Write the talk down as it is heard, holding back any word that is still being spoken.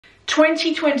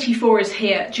2024 is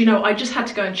here. Do you know, I just had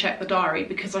to go and check the diary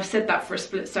because I said that for a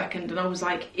split second and I was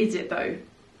like, is it though?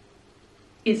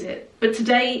 Is it? But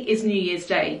today is New Year's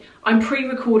Day. I'm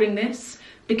pre-recording this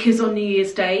because on New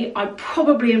Year's Day, I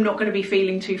probably am not going to be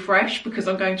feeling too fresh because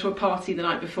I'm going to a party the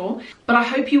night before. But I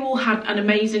hope you all had an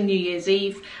amazing New Year's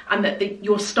Eve and that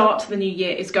your start to the new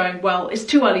year is going well. It's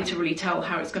too early to really tell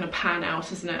how it's going to pan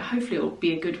out, isn't it? Hopefully it'll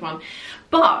be a good one.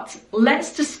 But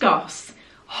let's discuss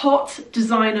hot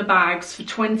designer bags for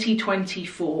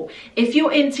 2024. If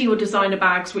you're into your designer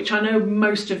bags, which I know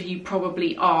most of you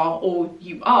probably are, or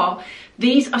you are,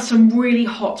 these are some really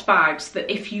hot bags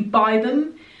that if you buy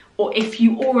them, or if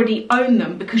you already own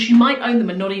them, because you might own them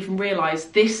and not even realise,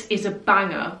 this is a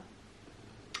banger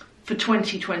for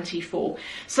 2024.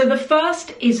 So the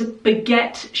first is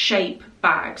baguette shape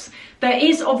bags. There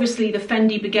is obviously the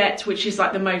Fendi baguette, which is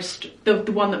like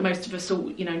the one that most of us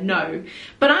all know.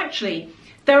 But actually,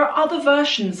 there are other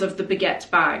versions of the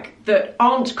baguette bag that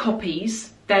aren't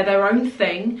copies. They're their own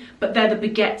thing, but they're the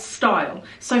baguette style.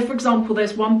 So for example,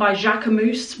 there's one by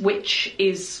Jacquemus, which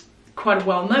is quite a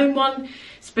well-known one.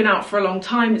 It's been out for a long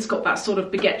time. It's got that sort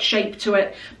of baguette shape to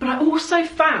it. But I also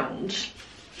found,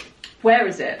 where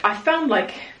is it? I found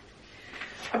like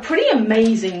a pretty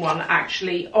amazing one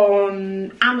actually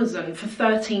on Amazon for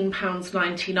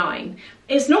 £13.99.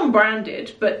 It's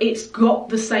non-branded, but it's got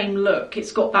the same look.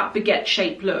 It's got that baguette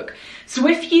shaped look. So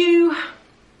if you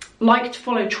like to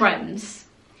follow trends,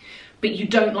 but you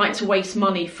don't like to waste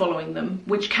money following them,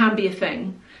 which can be a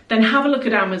thing, then have a look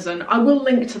at Amazon. I will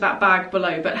link to that bag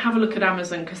below, but have a look at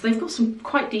Amazon because they've got some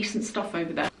quite decent stuff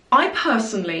over there. I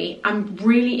personally am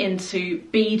really into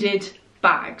beaded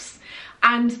bags.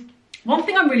 And one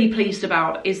thing I'm really pleased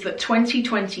about is that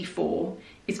 2024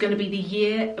 is going to be the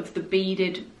year of the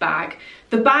beaded bag.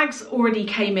 The bags already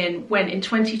came in in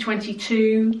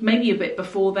 2022, maybe a bit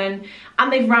before then,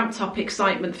 and they've ramped up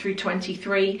excitement through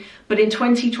 23. But in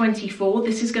 2024,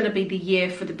 this is going to be the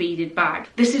year for the beaded bag.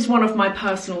 This is one of my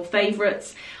personal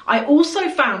favourites. I also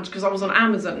found, because I was on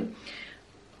Amazon,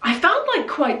 I found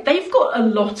they've got a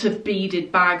lot of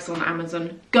beaded bags on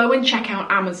Amazon. Go and check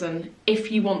out Amazon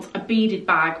if you want a beaded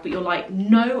bag, but you're like,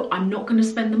 no, I'm not going to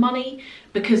spend the money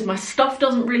because my stuff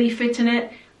doesn't really fit in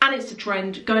it and it's a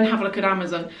trend. Go and have a look at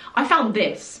Amazon. I found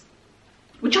this,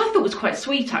 which I thought was quite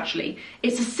sweet actually.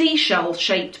 It's a seashell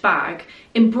shaped bag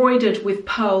embroidered with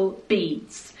pearl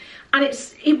beads. And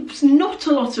it's not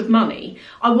a lot of money.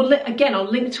 I'll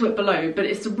link to it below, but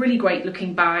it's a really great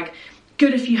looking bag.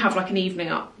 Good if you have like an evening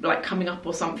up, like coming up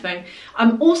or something.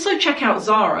 Also check out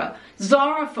Zara.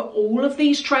 Zara for all of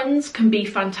these trends can be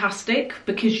fantastic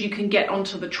because you can get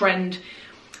onto the trend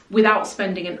without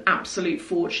spending an absolute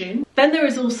fortune. Then there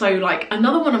is also like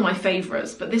another one of my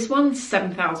favourites, but this one's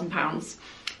 £7,000.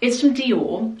 It's from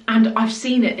Dior and I've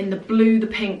seen it in the blue, the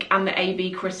pink and the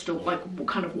AB crystal, like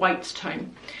kind of white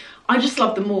tone. I just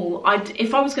love them all.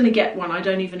 If I was going to get one, I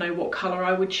don't even know what colour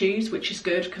I would choose, which is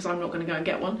good because I'm not going to go and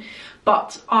get one.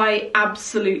 But I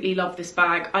absolutely love this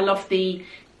bag. I love the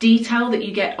detail that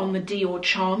you get on the Dior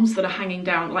charms that are hanging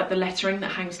down, like the lettering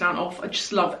that hangs down off. I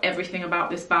just love everything about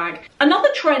this bag. Another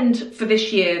trend for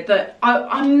this year that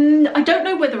I don't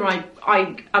know whether I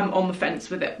am on the fence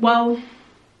with it. Well,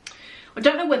 I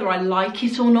don't know whether I like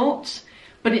it or not,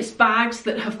 but it's bags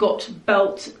that have got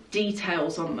belt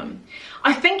details on them.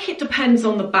 I think it depends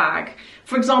on the bag.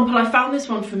 For example, I found this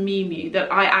one from Miu Miu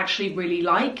that I actually really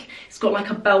like. It's got like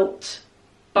a belt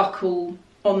buckle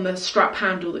on the strap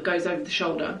handle that goes over the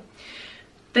shoulder.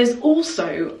 There's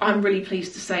also, I'm really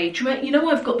pleased to say,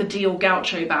 I've got the Dior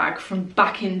Gaucho bag from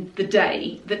back in the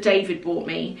day that David bought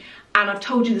me, and I've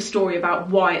told you the story about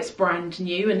why it's brand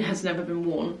new and has never been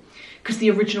worn. Because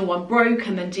the original one broke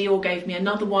and then Dior gave me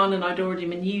another one and I'd already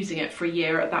been using it for a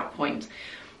year at that point.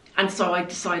 And so I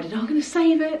decided I'm going to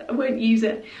save it, I won't use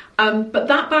it. But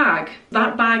that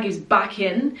bag is back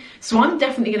in. So I'm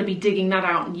definitely going to be digging that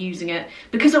out and using it.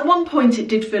 Because at one point it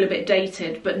did feel a bit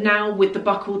dated, but now with the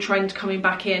buckle trend coming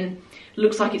back in,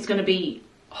 looks like it's going to be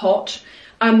hot.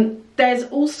 There's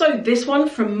also this one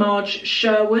from Marge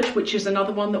Sherwood, which is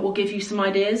another one that will give you some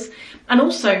ideas. And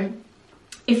also,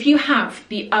 if you have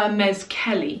the Hermes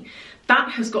Kelly, that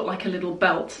has got like a little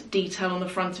belt detail on the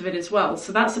front of it as well.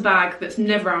 So that's a bag that's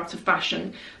never out of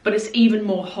fashion, but it's even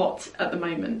more hot at the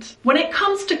moment. When it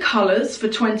comes to colours for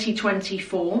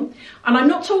 2024, and I'm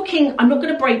not going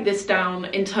to break this down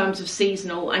in terms of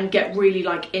seasonal and get really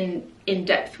like in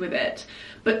depth with it,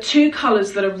 but two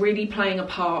colours that are really playing a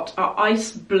part are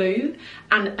ice blue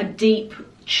and a deep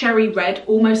cherry red,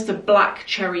 almost a black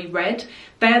cherry red.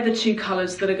 They're the two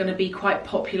colours that are going to be quite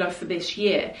popular for this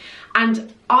year.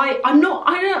 And I'm not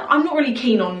really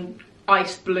keen on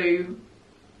ice blue.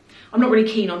 I'm not really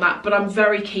keen on that, but I'm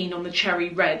very keen on the cherry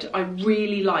red. I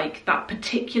really like that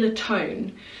particular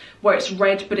tone where it's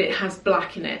red but it has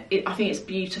black in it. I think it's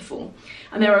beautiful.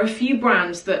 And there are a few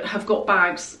brands that have got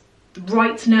bags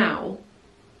right now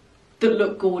that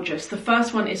look gorgeous. The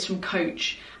first one is from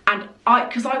Coach, and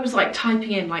because I was like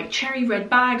typing in like cherry red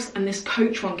bags, and this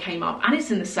Coach one came up, and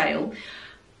it's in the sale.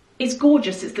 It's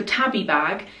gorgeous. It's the tabby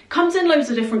bag. Comes in loads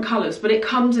of different colours, but it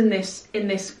comes in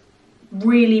this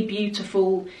really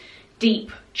beautiful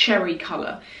deep cherry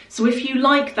colour. So if you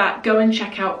like that, go and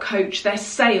check out Coach. Their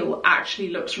sale actually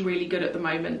looks really good at the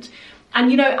moment. And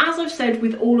you know, as I've said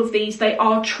with all of these, they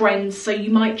are trends, so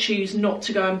you might choose not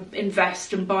to go and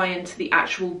invest and buy into the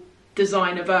actual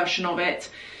designer version of it.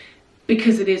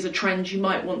 Because it is a trend, you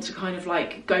might want to kind of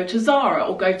like go to Zara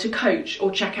or go to Coach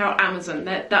or check out Amazon.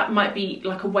 That might be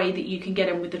like a way that you can get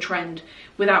in with the trend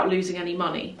without losing any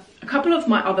money. A couple of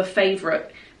my other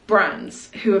favourite brands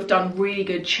who have done really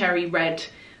good cherry red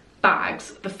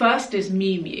bags. The first is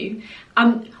Miu Miu.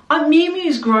 Miu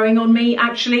Miu's growing on me,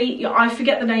 actually. I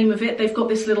forget the name of it. They've got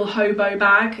this little hobo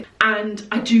bag and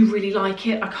I do really like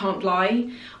it, I can't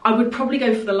lie. I would probably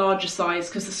go for the larger size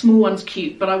because the small one's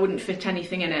cute, but I wouldn't fit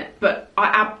anything in it. But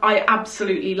I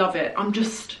absolutely love it. I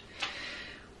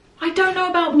don't know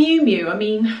about Miu Miu. I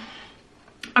mean,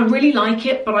 I really like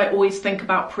it, but I always think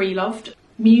about pre-loved.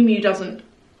 Miu Miu doesn't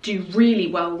do really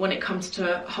well when it comes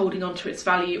to holding on to its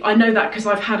value. I know that because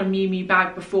I've had a Miu Miu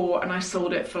bag before and I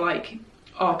sold it for like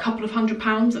a couple of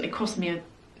 £100 and it cost me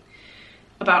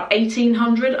about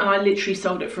 1,800, and I literally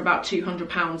sold it for about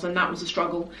 £200, and that was a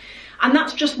struggle. And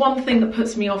that's just one thing that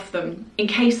puts me off them. In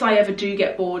case I ever do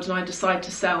get bored and I decide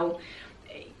to sell,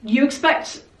 you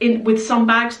expect with some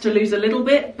bags to lose a little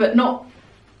bit, but not,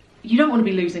 you don't want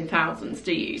to be losing thousands,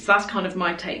 do you? So that's kind of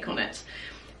my take on it.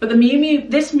 But the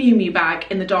this Miu Miu bag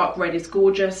in the dark red is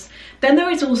gorgeous. Then there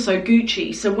is also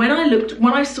Gucci. So when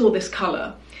I saw this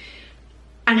colour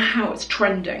and how it's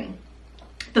trending,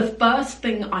 the first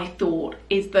thing I thought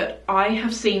is that I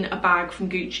have seen a bag from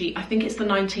Gucci. I think it's the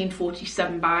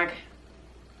 1947 bag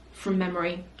from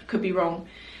memory. I could be wrong.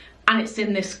 And it's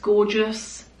in this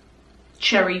gorgeous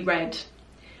cherry red.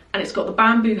 And it's got the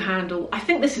bamboo handle. I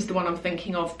think this is the one I'm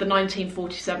thinking of, the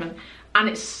 1947. And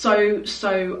it's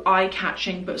so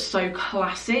eye-catching, but so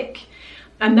classic.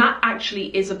 And that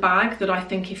actually is a bag that I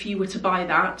think if you were to buy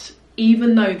that,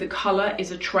 even though the colour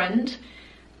is a trend,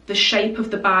 the shape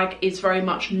of the bag is very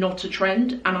much not a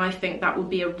trend, and I think that would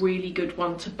be a really good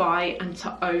one to buy and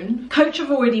to own. Coach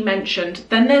I've already mentioned.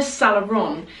 Then there's Saint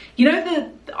Laurent. You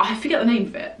know, I forget the name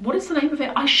of it. What is the name of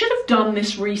it? I should have done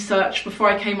this research before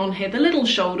I came on here. The little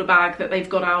shoulder bag that they've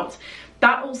got out.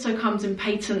 That also comes in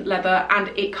patent leather, and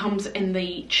it comes in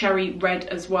the cherry red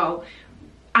as well.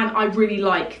 And I really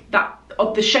like that.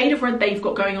 The shade of red they've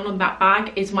got going on that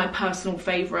bag is my personal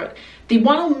favourite. The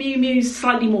one on Miu Miu is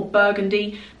slightly more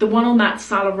burgundy. The one on that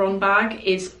Saint Laurent bag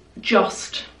is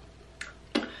just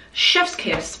chef's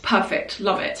kiss. Perfect.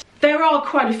 Love it. There are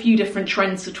quite a few different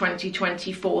trends for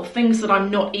 2024, things that I'm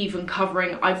not even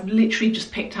covering. I've literally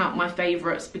just picked out my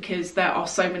favourites because there are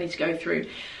so many to go through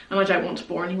and I don't want to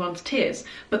bore anyone to tears.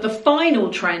 But the final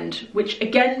trend, which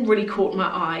again really caught my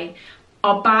eye,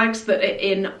 are bags that are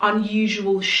in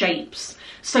unusual shapes.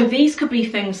 So these could be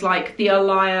things like the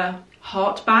Alaya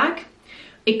heart bag.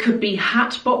 It could be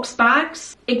hat box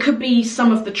bags. It could be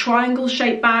some of the triangle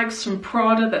shaped bags from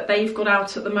Prada that they've got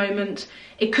out at the moment.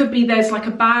 It could be there's like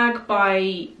a bag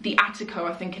by the Attico,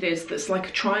 I think it is, that's like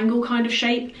a triangle kind of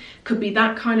shape. Could be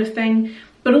that kind of thing.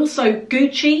 But also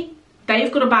Gucci,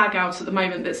 they've got a bag out at the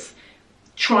moment that's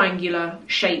triangular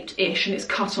shaped-ish and it's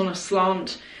cut on a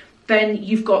slant. Then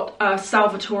you've got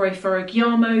Salvatore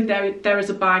Ferragamo. There is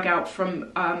a bag out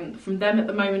from them at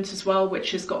the moment as well,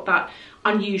 which has got that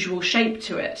unusual shape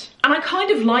to it. And I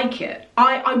kind of like it.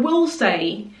 I will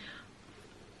say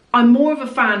I'm more of a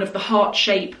fan of the heart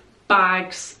shape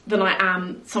bags than I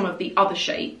am some of the other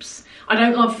shapes. I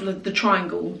don't love the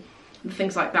triangle and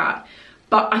things like that,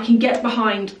 but I can get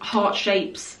behind heart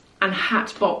shapes and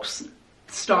hat box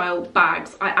style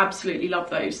bags. I absolutely love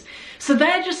those. So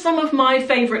they're just some of my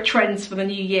favourite trends for the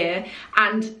new year,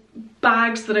 and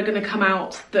bags that are going to come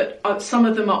out that some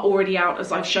of them are already out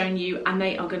as I've shown you, and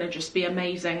they are going to just be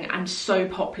amazing and so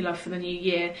popular for the new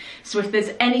year. So if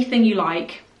there's anything you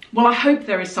like, well, I hope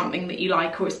there is something that you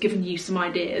like or it's given you some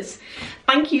ideas.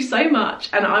 Thank you so much,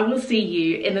 and I will see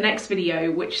you in the next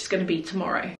video, which is going to be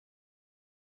tomorrow.